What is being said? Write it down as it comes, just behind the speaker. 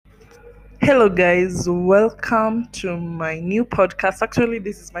Hello, guys. Welcome to my new podcast. Actually,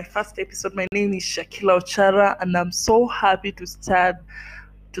 this is my first episode. My name is Shakilah, and I'm so happy to start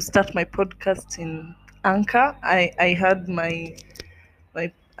my podcast in Anchor. I had my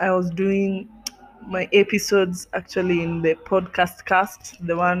I was doing my episodes actually in the podcast cast,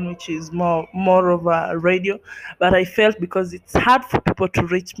 the one which is more of a radio. But I felt because it's hard for people to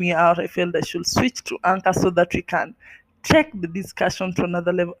reach me out, I felt I should switch to Anchor so that we can take the discussion to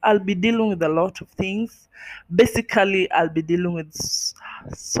another level. I'll be dealing with a lot of things. Basically, I'll be dealing with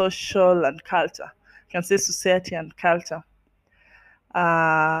social and culture. You can say society and culture.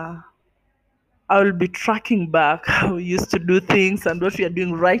 Uh, I will be tracking back how we used to do things and what we are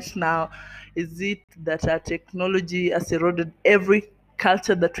doing right now. Is it that our technology has eroded every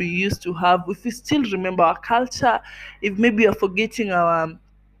culture that we used to have? If we still remember our culture, if maybe you're forgetting our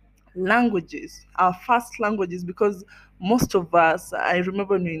languages, our first languages, because most of us, I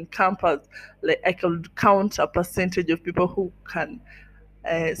remember when we in campus, like I could count a percentage of people who can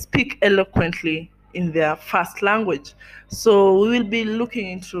speak eloquently in their first language. So we will be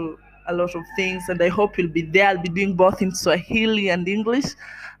looking into a lot of things, and I hope you'll be there. I'll be doing both in Swahili and English,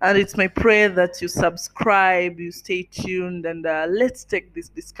 and it's my prayer that you subscribe, you stay tuned, and let's take this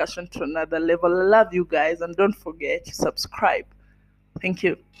discussion to another level. I love you guys, and don't forget to subscribe. Thank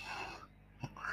you.